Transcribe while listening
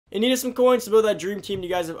And need some coins to build that dream team you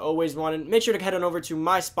guys have always wanted. Make sure to head on over to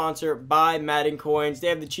my sponsor, Buy Madden Coins. They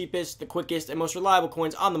have the cheapest, the quickest, and most reliable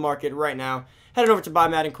coins on the market right now. Head on over to Buy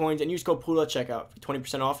Madden Coins and use code Poodle at checkout for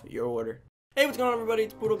 20% off your order. Hey, what's going on, everybody?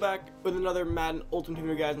 It's Poodle back with another Madden Ultimate Team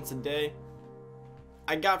for you guys, and today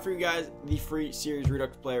I got for you guys the free Series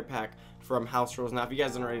Redux player pack from House Rules. Now, if you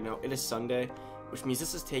guys don't already know, it is Sunday, which means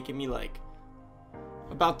this has taken me like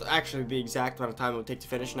actually the exact amount of time it would take to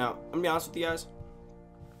finish. Now, I'm gonna be honest with you guys.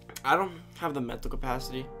 I don't have the mental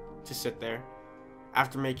capacity to sit there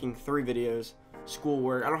after making 3 videos,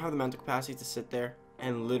 schoolwork. I don't have the mental capacity to sit there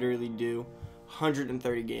and literally do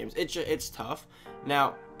 130 games. It's tough.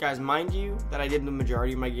 Now, guys, mind you that I did the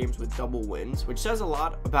majority of my games with double wins, which says a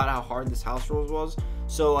lot about how hard this House Rules was.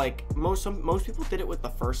 So, like, most people did it with the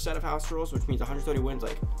first set of House Rules, which means 130 wins.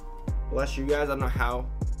 Like, bless you guys. I don't know how.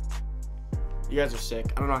 You guys are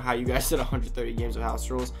sick. I don't know how you guys did 130 games of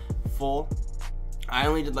House Rules full. I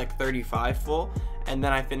only did like 35 full, and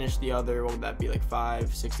then I finished the other, what would that be, like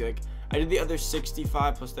 5, 60, like, I did the other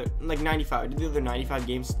 65 plus, like 95, I did the other 95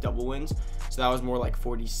 games double wins, so that was more like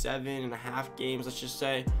 47 and a half games, let's just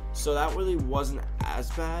say, so that really wasn't as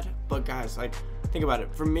bad. But guys, like, think about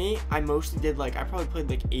it, for me, I mostly did, like, I probably played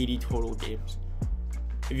like 80 total games,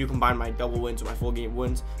 if you combine my double wins with my full game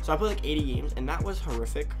wins, so I played like 80 games, and that was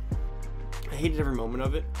horrific. I hated every moment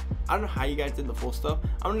of it. I don't know how you guys did the full stuff.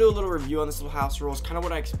 I'm gonna do a little review on this little House Rules, kind of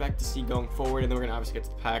what I expect to see going forward, and then we're gonna obviously get to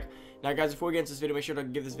the pack. Now, guys, before we get into this video, make sure to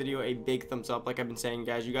give this video a big thumbs up. Like I've been saying,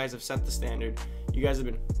 guys, you guys have set the standard. You guys have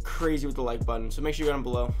been crazy with the like button, so make sure you go down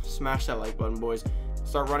below, smash that like button, boys.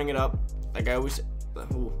 Start running it up. Like I always,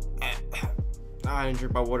 I didn't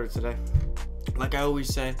drink my water today. Like I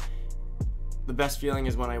always say, the best feeling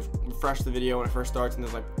is when I refresh the video when it first starts and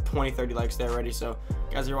there's like 20-30 likes there already. So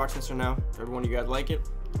guys, you're watching this right now, if every one of you guys like it,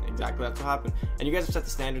 exactly that's what happened. And you guys have set the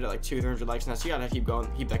standard at like 200-300 likes now, so you gotta keep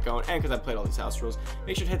that going. And because I played all these House Rules,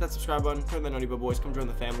 make sure to hit that subscribe button, turn that notification bell, boys, come join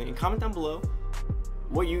the family, and comment down below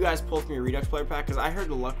what you guys pulled from your Redux player pack, because I heard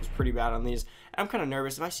the luck was pretty bad on these. And I'm kind of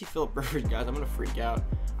nervous. If I see Philip Rivers, guys, I'm gonna freak out.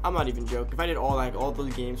 I'm not even joking. If I did all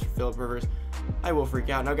those games for Philip Rivers, I will freak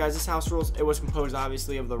out. Now, guys, this House Rules, it was composed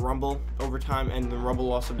obviously of the Rumble overtime and the Rumble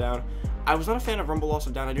loss of down. I was not a fan of Rumble loss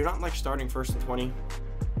of down. I do not like starting 1st and 20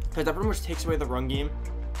 because that pretty much takes away the run game.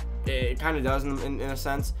 It kind of does in a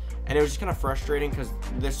sense, and it was just kind of frustrating because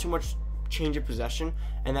there's too much change of possession,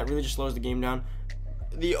 and that really just slows the game down.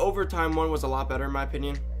 The overtime one was a lot better in my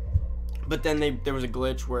opinion, but then there was a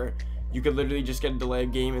glitch where you could literally just get a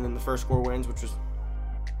delayed game and then the first score wins, which was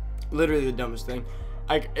literally the dumbest thing.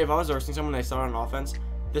 Like, if I was versing someone and they started on offense,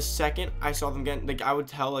 the second I saw them get, like, I would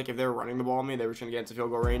tell, like, if they were running the ball on me, they were trying to get into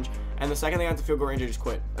field goal range. And the second they got into field goal range, I just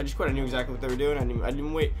quit. I knew exactly what they were doing. I didn't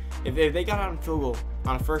even wait. If they got out of field goal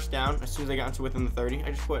on a first down, as soon as they got into within the 30,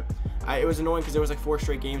 I just quit. It was annoying because there was like 4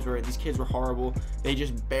 straight games where these kids were horrible. They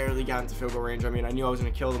just barely got into field goal range. I mean, I knew I was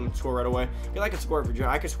going to kill them and score right away. Because I could score every drive.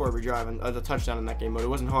 I could score every drive and a touchdown in that game mode. It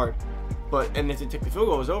wasn't hard. And if they took the field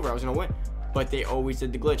goal, it was over. I was going to win. But they always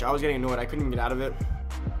did the glitch. I was getting annoyed. I couldn't even get out of it.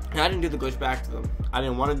 And I didn't do the glitch back to them. I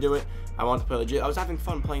didn't want to do it. I wanted to play legit. I was having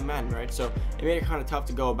fun playing Madden, right? So it made it kind of tough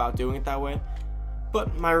to go about doing it that way.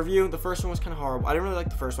 But my review, the first one was kind of horrible. I didn't really like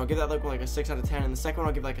the first one. I'll give that like a 6 out of 10. And the second one,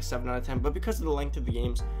 I'll give like a 7 out of 10. But because of the length of the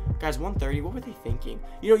games, guys, 130, what were they thinking?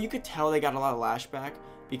 You know, you could tell they got a lot of lashback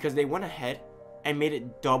because they went ahead and made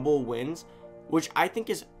it double wins, which I think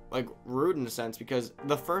is like rude in a sense because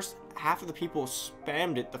the first half of the people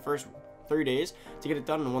spammed it the first 3 days to get it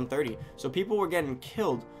done in 130. So people were getting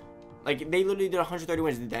killed. Like, they literally did 130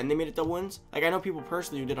 wins, then they made it double wins. Like, I know people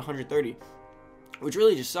personally who did 130, which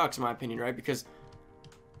really just sucks in my opinion, right? Because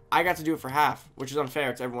I got to do it for half, which is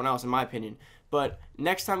unfair to everyone else in my opinion. But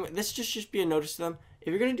next time, this just be a notice to them. If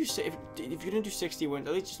you're gonna do if you're gonna do 60 wins,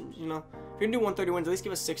 at least, you know, if you're gonna do 130 wins, at least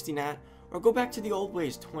give us 60 nat, or go back to the old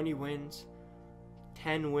ways, 20 wins.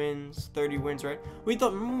 10 wins, 30 wins, right? We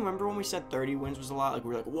thought, remember when we said 30 wins was a lot? Like, we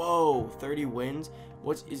were like, whoa, 30 wins?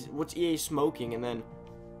 What's EA smoking? And then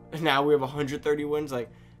now we have 130 wins. Like,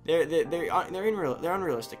 they're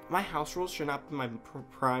unrealistic. My House Rules should not be my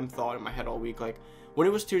prime thought in my head all week. Like, when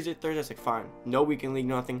it was Tuesday, Thursday, I was like, fine, no weekend league,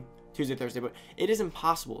 nothing. Tuesday, Thursday, but it is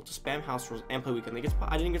impossible to spam House Rules and play weekend league.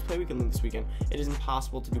 I didn't get to play weekend league this weekend. It is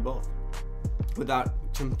impossible to do both without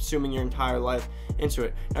consuming your entire life into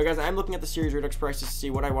it. Now, guys, I'm looking at the Series Redux prices to see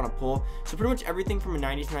what I want to pull. So pretty much everything from a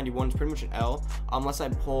 90 to 91 is pretty much an L, unless I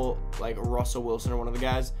pull like Russell Wilson or one of the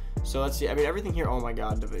guys. So let's see. I mean, everything here. Oh my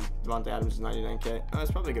God, Devontae Adams is 99K.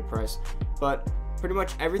 That's probably a good price. But pretty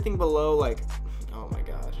much everything below, like, oh my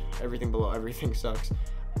God, everything below everything sucks.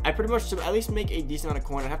 I pretty much, to at least make a decent amount of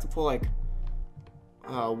coin, I have to pull like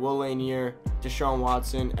Will Lanier, Deshaun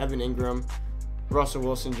Watson, Evan Ingram, Russell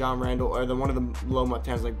Wilson, John Randall, or one of the low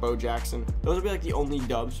mut-tans like Bo Jackson. Those would be like the only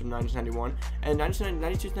dubs from 92-91. And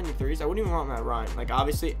 92-93s, I wouldn't even want Matt Ryan. Like,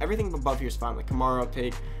 obviously, everything above here is fine. Like Kamara,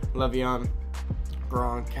 Tate, Le'Veon,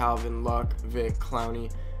 Gronk, Calvin, Luck, Vic,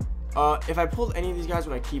 Clowney. If I pulled any of these guys,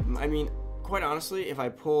 would I keep them? I mean, quite honestly, if I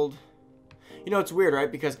pulled... You know, it's weird,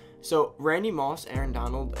 right? Because, so, Randy Moss, Aaron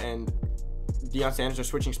Donald, and Deion Sanders are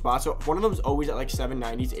switching spots. So, one of them is always at like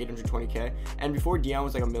 790s, 820K. And before, Deion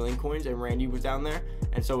was like 1,000,000 coins, and Randy was down there.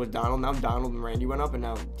 And so was Donald. Now Donald and Randy went up, and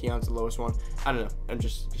now Deion's the lowest one. I don't know. I'm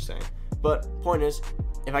just saying. But, point is,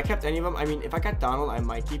 if I kept any of them, I mean, if I got Donald, I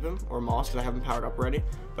might keep him, or Moss, because I have him powered up already.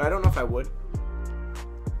 But I don't know if I would.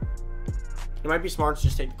 It might be smart to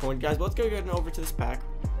just take the coin, guys. But let's go get over to this pack.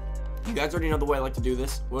 You guys already know the way I like to do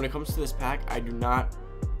this. When it comes to this pack, I do not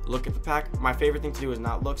look at the pack. My favorite thing to do is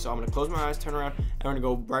not look. So I'm going to close my eyes, turn around, and I'm going to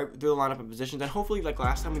go right through the lineup of positions. And hopefully, like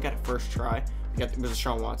last time we got it first try, it was a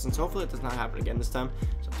Sean Watson. So hopefully it does not happen again this time.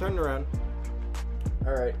 So I'm turning around.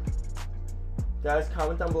 All right. Guys,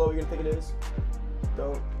 comment down below what you think it is.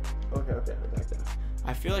 Don't. Okay, back down.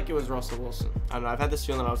 I feel like it was Russell Wilson. I don't know. I've had this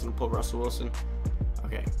feeling I was going to pull Russell Wilson.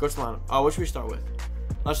 Okay, go to the lineup. Oh, what should we start with?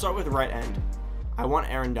 Let's start with right end. I want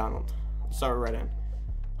Aaron Donald. Let's start with right end.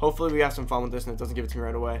 Hopefully we have some fun with this and it doesn't give it to me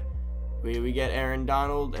right away. We get Aaron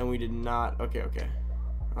Donald and we did not. Okay.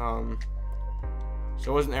 So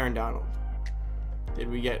it wasn't Aaron Donald.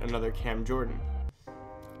 Did we get another Cam Jordan?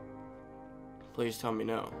 Please tell me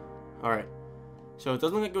no. All right. So it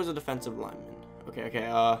doesn't look like it was a defensive lineman. Okay.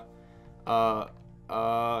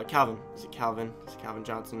 Calvin. Is it Calvin? Is it Calvin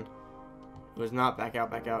Johnson? It was not. Back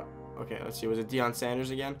out. Okay, let's see. Was it Deion Sanders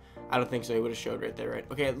again? I don't think so. He would have showed right there, right?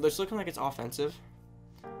 Okay, it's looking like it's offensive.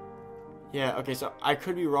 Yeah, okay, so I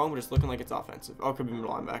could be wrong, but it's looking like it's offensive. Oh, it could be a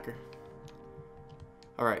linebacker.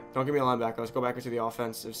 All right, don't give me a linebacker. Let's go back to the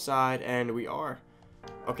offensive side, and we are.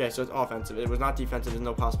 Okay, so it's offensive. It was not defensive. There's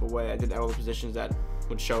no possible way. I did all the positions that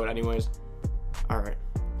would show it anyways. All right.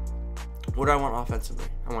 What do I want offensively?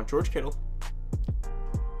 I want George Kittle,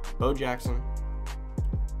 Bo Jackson.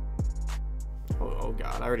 Oh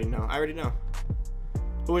God, I already know.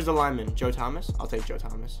 Who is the lineman? Joe Thomas? I'll take Joe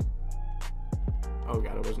Thomas. Oh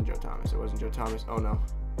God, it wasn't Joe Thomas. Oh no.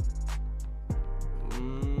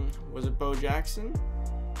 Was it Bo Jackson?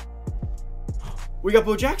 We got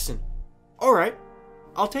Bo Jackson. All right,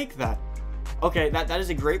 I'll take that. Okay, that is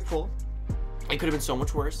a great pull. It could have been so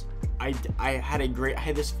much worse. I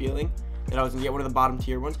had this feeling that I was gonna get one of the bottom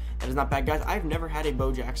tier ones. That is not bad, guys. I've never had a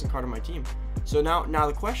Bo Jackson card on my team. So now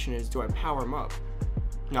the question is, do I power him up?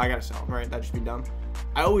 No, I gotta sell him, right? That'd just be dumb.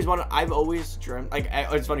 I've always dreamt, like,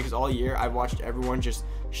 it's funny because all year I've watched everyone just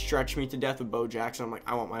stretch me to death with Bo Jackson. I'm like,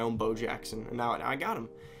 I want my own Bo Jackson, and now I got him.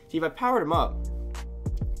 See, if I powered him up,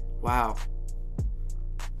 wow,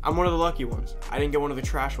 I'm one of the lucky ones. I didn't get one of the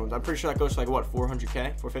trash ones. I'm pretty sure that goes to like what,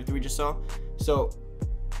 400K, 450 we just saw. So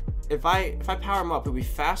if I power him up, it'll be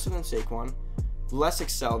faster than Saquon, less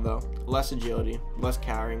excel though, less agility, less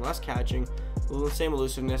carrying, less catching, same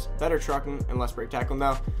elusiveness, better trucking, and less break tackle.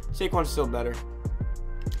 Now Saquon's still better.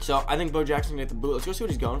 So I think Bo Jackson can get the boot. Let's go see what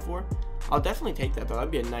he's going for. I'll definitely take that though. That'd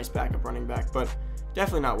be a nice backup running back, but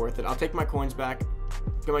definitely not worth it. I'll take my coins back,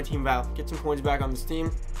 get my team value, get some coins back on this team,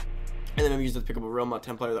 and then maybe use it to pick up a real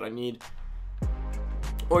MUT-10 player that I need,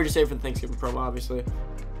 or just save for the Thanksgiving promo, obviously.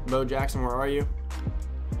 Bo Jackson, where are you?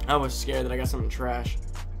 I was scared that I got something trash.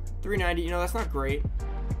 390. You know, that's not great.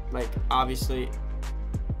 Like, obviously,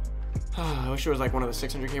 I wish it was like one of the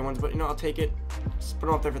 600K ones, but you know, I'll take it. Just put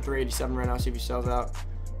him up there for 387 right now, see if he sells out.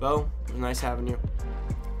 Bo, it was nice having you.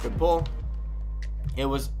 Good pull. It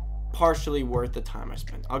was partially worth the time I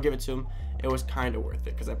spent. I'll give it to him. It was kind of worth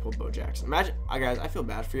it because I pulled Bo Jackson. Imagine, guys, I feel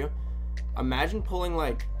bad for you. Imagine pulling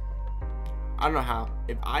like, I don't know how.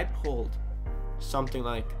 If I pulled something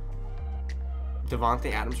like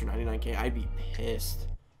Devontae Adams for 99K, I'd be pissed.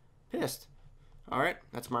 All right,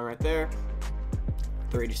 that's mine right there.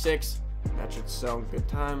 386. That should sell in good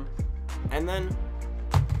time. And then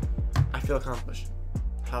I feel accomplished.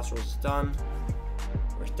 House rules is done.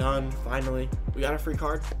 We're done. Finally, we got a free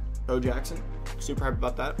card. Bo Jackson. Super happy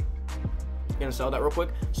about that. Gonna sell that real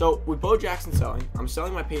quick. So with Bo Jackson selling, I'm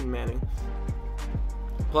selling my Peyton Manning.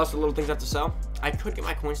 Plus the little things I have to sell. I could get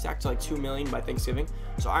my coin stack to like 2 million by Thanksgiving.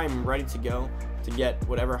 So I am ready to go to get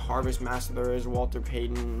whatever Harvest Master there is, Walter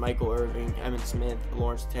Payton, Michael Irving, Emmitt Smith,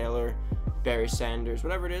 Lawrence Taylor, Barry Sanders,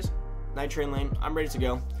 whatever it is. Night Train Lane. I'm ready to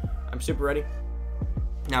go. I'm super ready.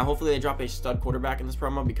 Now, hopefully they drop a stud quarterback in this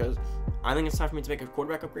promo because I think it's time for me to make a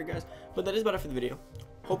quarterback upgrade, guys. But that is about it for the video.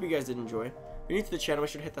 Hope you guys did enjoy. If you're new to the channel,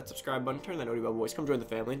 make sure to hit that subscribe button, turn that notification bell, boys. Come join the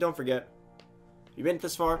family. Don't forget, if you've been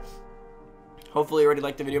this far, Hopefully you already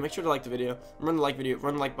liked the video. Make sure to like the video. Run the like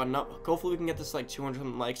button up. Hopefully we can get this like 200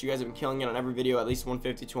 likes. You guys have been killing it on every video, at least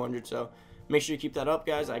 150, 200. So make sure you keep that up,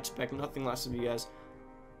 guys. I expect nothing less of you guys.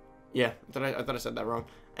 Yeah, I thought I said that wrong.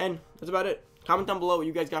 And that's about it. Comment down below what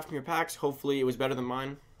you guys got from your packs. Hopefully it was better than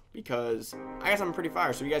mine, because I guess I'm pretty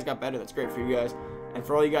fire. So you guys got better. That's great for you guys. And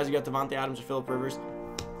for all you guys who got Devontae Adams or Phillip Rivers,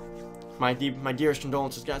 my dearest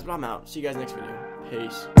condolences, guys. But I'm out. See you guys next video.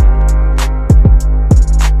 Peace.